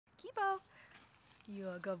Kibo.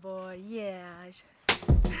 You're a good boy, yeah.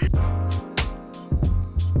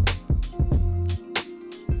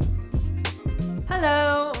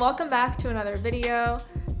 Hello, welcome back to another video.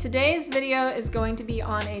 Today's video is going to be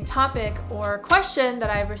on a topic or question that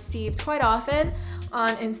I've received quite often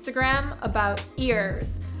on Instagram about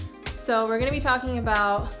ears. So we're going to be talking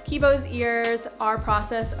about Kibo's ears, our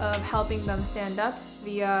process of helping them stand up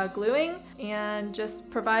via gluing, and just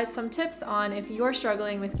provide some tips on if you're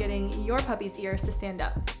struggling with getting your puppy's ears to stand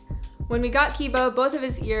up. When we got Kibo, both of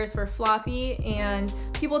his ears were floppy, and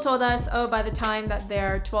people told us, oh, by the time that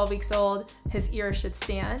they're 12 weeks old, his ears should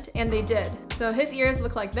stand, and they did. So his ears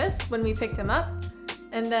look like this when we picked him up,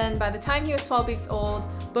 and then by the time he was 12 weeks old,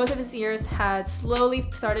 both of his ears had slowly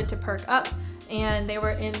started to perk up, and they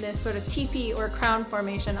were in this sort of teepee or crown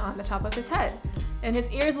formation on the top of his head. And his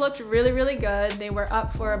ears looked really, really good. They were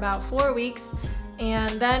up for about 4 weeks.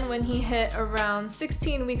 And then when he hit around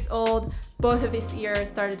 16 weeks old, both of his ears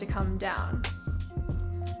started to come down.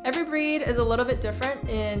 Every breed is a little bit different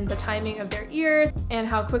in the timing of their ears and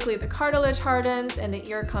how quickly the cartilage hardens and the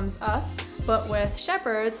ear comes up. But with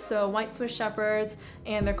shepherds, so white Swiss shepherds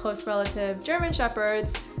and their close relative German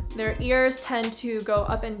shepherds, their ears tend to go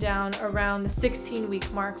up and down around the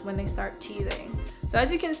 16-week mark when they start teething. So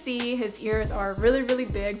as you can see, his ears are really, really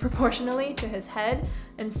big proportionally to his head.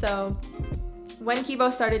 And so when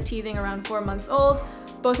Kibo started teething around 4 months old,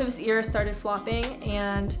 both of his ears started flopping,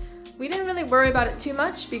 and we didn't really worry about it too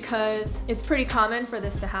much because it's pretty common for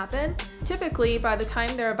this to happen. Typically, by the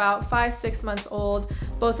time they're about 5-6 months old,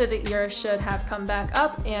 both of the ears should have come back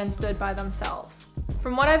up and stood by themselves.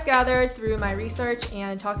 From what I've gathered through my research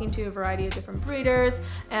and talking to a variety of different breeders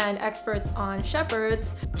and experts on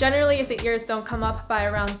shepherds, generally if the ears don't come up by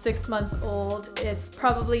around 6 months old, it's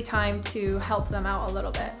probably time to help them out a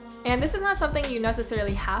little bit. And this is not something you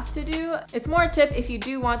necessarily have to do. It's more a tip if you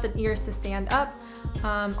do want the ears to stand up.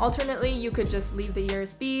 Alternately, you could just leave the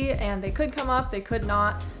ears be and they could come up, they could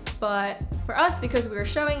not. But for us, because we were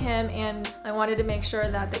showing him and I wanted to make sure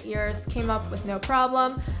that the ears came up with no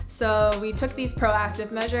problem, so we took these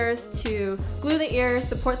proactive measures to glue the ears,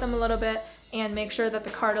 support them a little bit, and make sure that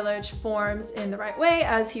the cartilage forms in the right way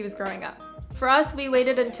as he was growing up. For us, we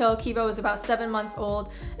waited until Kibo was about 7 months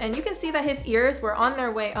old, and you can see that his ears were on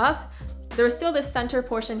their way up. There was still this center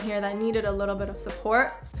portion here that needed a little bit of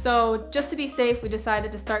support. So just to be safe, we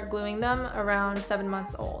decided to start gluing them around 7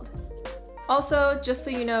 months old. Also, just so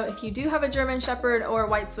you know, if you do have a German Shepherd or a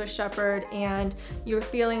white Swiss Shepherd and you're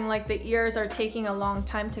feeling like the ears are taking a long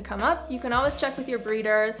time to come up, you can always check with your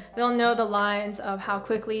breeder. They'll know the lines of how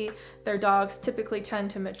quickly their dogs typically tend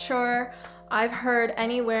to mature. I've heard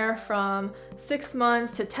anywhere from 6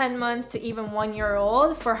 months to 10 months to even 1 year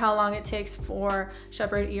old for how long it takes for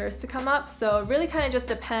shepherd ears to come up. So it really kind of just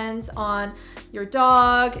depends on your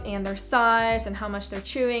dog and their size and how much they're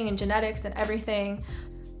chewing and genetics and everything.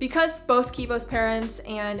 Because both Kibo's parents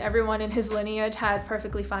and everyone in his lineage had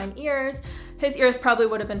perfectly fine ears, his ears probably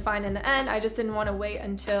would have been fine in the end. I just didn't want to wait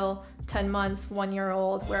until 10 months, 1 year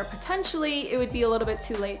old, where potentially it would be a little bit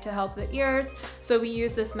too late to help the ears. So we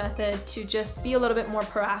use this method to just be a little bit more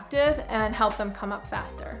proactive and help them come up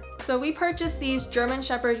faster. So we purchased these German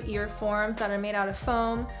Shepherd ear forms that are made out of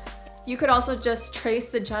foam. You could also just trace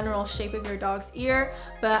the general shape of your dog's ear,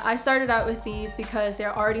 but I started out with these because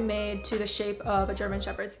they're already made to the shape of a German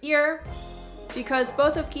Shepherd's ear. Because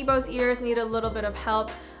both of Kibo's ears need a little bit of help,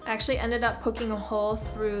 I actually ended up poking a hole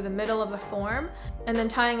through the middle of the form and then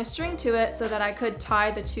tying a string to it so that I could tie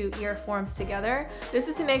the two ear forms together. This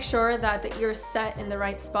is to make sure that the ears set in the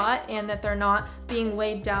right spot and that they're not being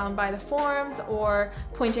weighed down by the forms or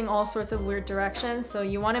pointing all sorts of weird directions. So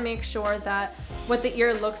you want to make sure that what the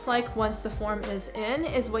ear looks like once the form is in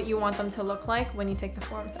is what you want them to look like when you take the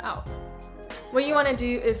forms out. What you want to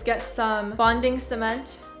do is get some bonding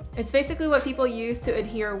cement. It's basically what people use to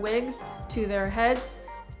adhere wigs to their heads.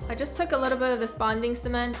 I just took a little bit of this bonding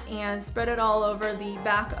cement and spread it all over the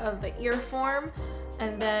back of the ear form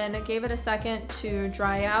and then gave it a second to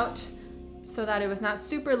dry out so that it was not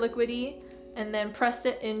super liquidy, and then pressed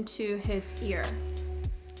it into his ear.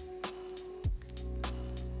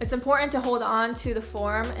 It's important to hold on to the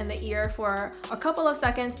form and the ear for a couple of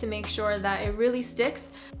seconds to make sure that it really sticks,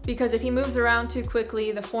 because if he moves around too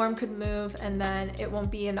quickly, the form could move and then it won't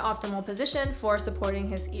be in the optimal position for supporting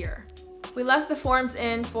his ear. We left the forms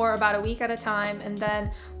in for about a week at a time, and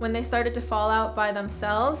then when they started to fall out by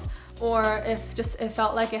themselves, or if it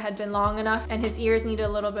felt like it had been long enough and his ears needed a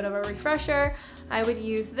little bit of a refresher, I would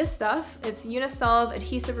use this stuff. It's Unisolve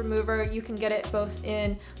Adhesive Remover. You can get it both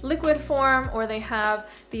in liquid form, or they have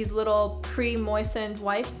these little pre-moistened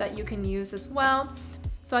wipes that you can use as well.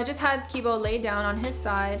 So I just had Kibo lay down on his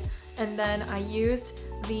side, and then I used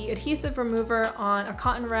the adhesive remover on a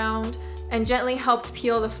cotton round and gently helped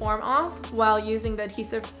peel the form off while using the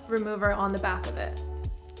adhesive remover on the back of it.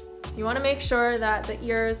 You want to make sure that the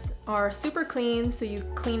ears are super clean, so you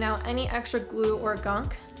clean out any extra glue or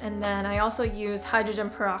gunk. And then I also use hydrogen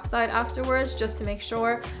peroxide afterwards just to make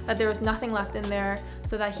sure that there was nothing left in there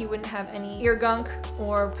so that he wouldn't have any ear gunk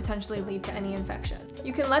or potentially lead to any infection.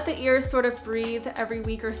 You can let the ears sort of breathe every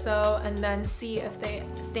week or so and then see if they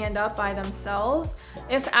stand up by themselves.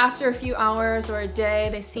 If after a few hours or a day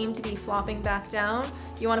they seem to be flopping back down,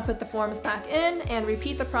 you want to put the forms back in and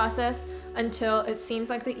repeat the process until it seems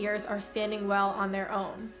like the ears are standing well on their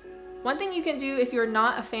own. One thing you can do if you're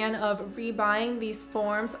not a fan of rebuying these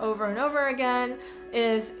forms over and over again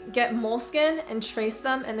is get moleskin and trace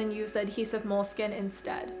them and then use the adhesive moleskin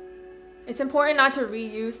instead. It's important not to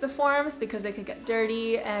reuse the forms because they could get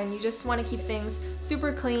dirty, and you just want to keep things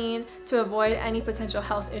super clean to avoid any potential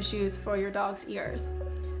health issues for your dog's ears.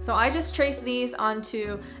 So I just traced these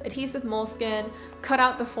onto adhesive moleskin, cut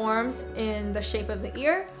out the forms in the shape of the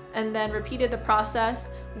ear, and then repeated the process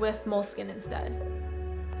with moleskin instead.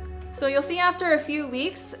 So you'll see after a few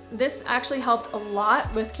weeks, this actually helped a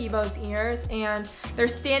lot with Kibo's ears, and they're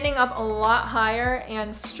standing up a lot higher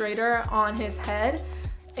and straighter on his head.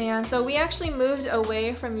 And so we actually moved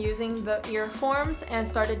away from using the ear forms and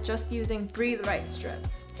started just using Breathe Right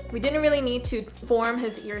strips. We didn't really need to form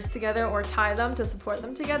his ears together or tie them to support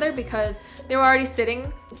them together because they were already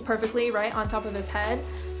sitting perfectly right on top of his head.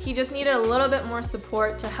 He just needed a little bit more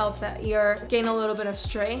support to help that ear gain a little bit of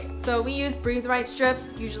strength. So we use Breathe Right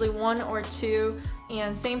strips, usually 1 or 2,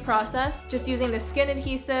 and same process. Just using the skin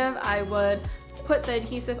adhesive, I would put the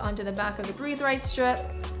adhesive onto the back of the Breathe Right strip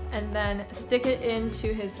and then stick it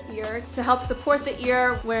into his ear to help support the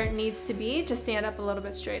ear where it needs to be to stand up a little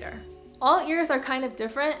bit straighter. All ears are kind of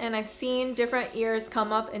different, and I've seen different ears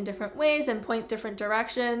come up in different ways and point different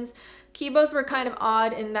directions. Kibo's were kind of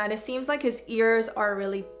odd in that it seems like his ears are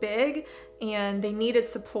really big and they needed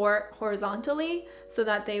support horizontally so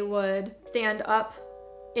that they would stand up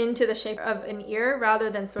into the shape of an ear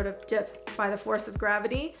rather than sort of dip by the force of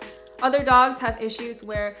gravity. Other dogs have issues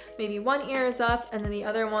where maybe one ear is up and then the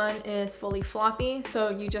other one is fully floppy, so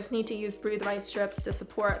you just need to use Breathe Right strips to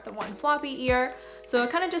support the one floppy ear. So it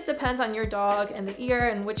kind of just depends on your dog and the ear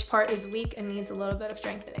and which part is weak and needs a little bit of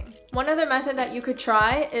strengthening. One other method that you could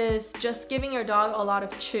try is just giving your dog a lot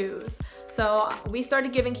of chews. So we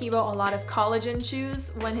started giving Kibo a lot of collagen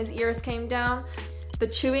chews when his ears came down. The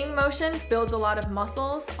chewing motion builds a lot of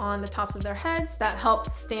muscles on the tops of their heads that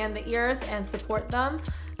help stand the ears and support them.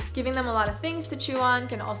 Giving them a lot of things to chew on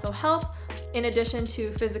can also help, in addition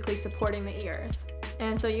to physically supporting the ears.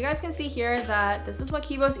 And so you guys can see here that this is what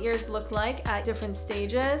Kibo's ears look like at different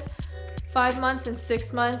stages. 5 months and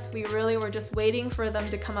 6 months, we really were just waiting for them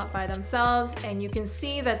to come up by themselves, and you can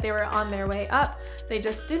see that they were on their way up. They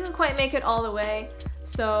just didn't quite make it all the way.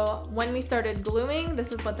 So when we started gluing,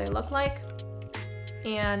 this is what they look like.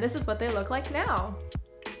 And this is what they look like now.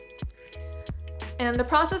 And the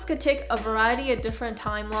process could take a variety of different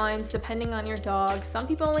timelines depending on your dog. Some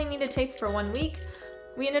people only need to tape for 1 week.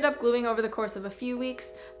 We ended up gluing over the course of a few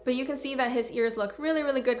weeks, but you can see that his ears look really,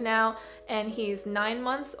 really good now, and he's 9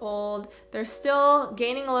 months old. They're still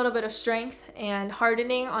gaining a little bit of strength and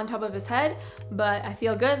hardening on top of his head, but I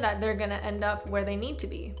feel good that they're gonna end up where they need to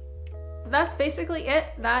be. That's basically it.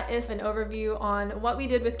 That is an overview on what we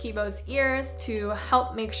did with Kibo's ears to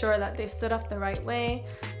help make sure that they stood up the right way.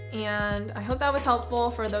 And I hope that was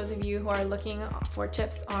helpful for those of you who are looking for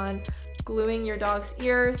tips on gluing your dog's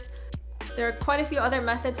ears. There are quite a few other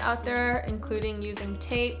methods out there, including using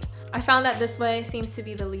tape. I found that this way seems to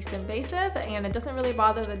be the least invasive and it doesn't really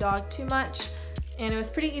bother the dog too much. And it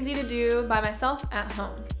was pretty easy to do by myself at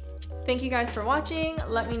home. Thank you guys for watching.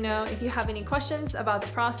 Let me know if you have any questions about the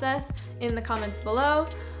process in the comments below.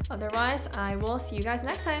 Otherwise, I will see you guys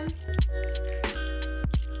next time.